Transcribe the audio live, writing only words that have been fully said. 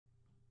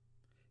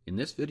In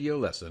this video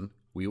lesson,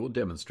 we will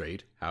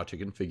demonstrate how to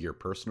configure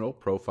personal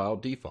profile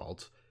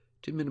defaults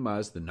to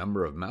minimize the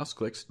number of mouse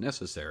clicks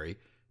necessary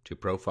to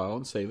profile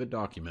and save a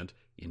document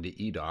into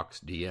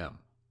eDOCS DM.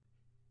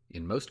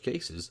 In most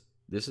cases,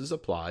 this is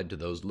applied to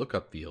those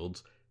lookup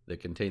fields that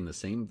contain the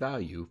same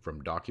value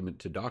from document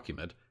to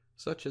document,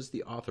 such as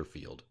the author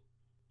field.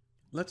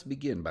 Let's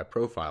begin by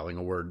profiling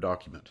a Word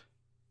document.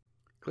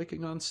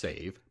 Clicking on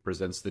Save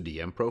presents the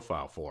DM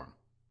profile form.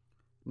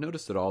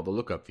 Notice that all the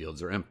lookup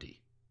fields are empty.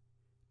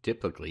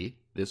 Typically,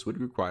 this would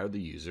require the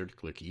user to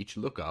click each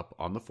lookup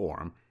on the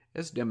form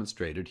as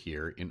demonstrated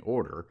here in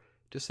order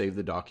to save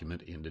the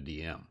document into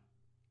DM.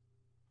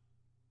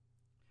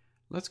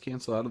 Let's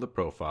cancel out of the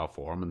profile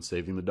form and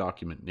saving the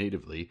document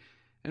natively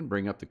and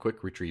bring up the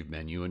Quick Retrieve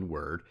menu in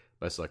Word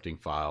by selecting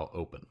File,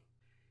 Open.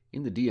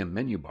 In the DM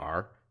menu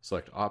bar,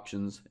 select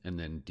Options and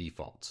then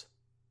Defaults.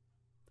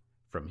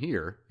 From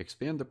here,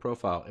 expand the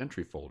Profile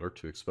Entry folder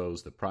to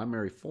expose the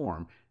primary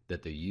form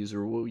that the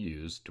user will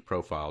use to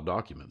profile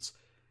documents,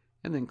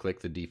 and then click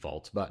the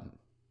Defaults button.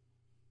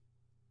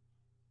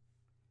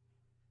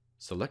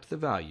 Select the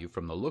value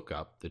from the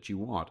lookup that you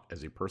want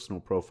as a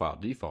personal profile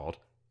default,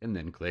 and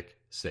then click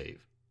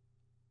Save.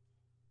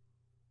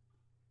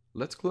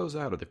 Let's close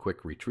out of the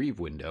Quick Retrieve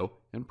window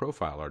and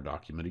profile our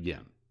document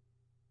again.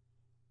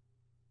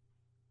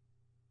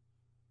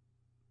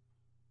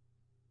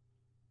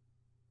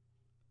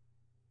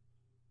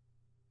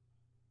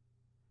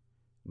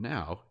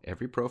 Now,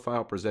 every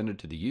profile presented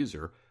to the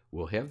user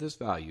will have this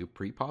value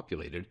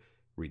pre-populated,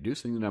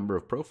 reducing the number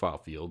of profile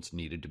fields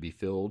needed to be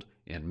filled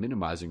and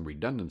minimizing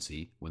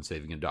redundancy when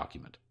saving a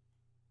document.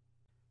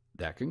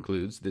 That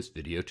concludes this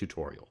video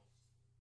tutorial.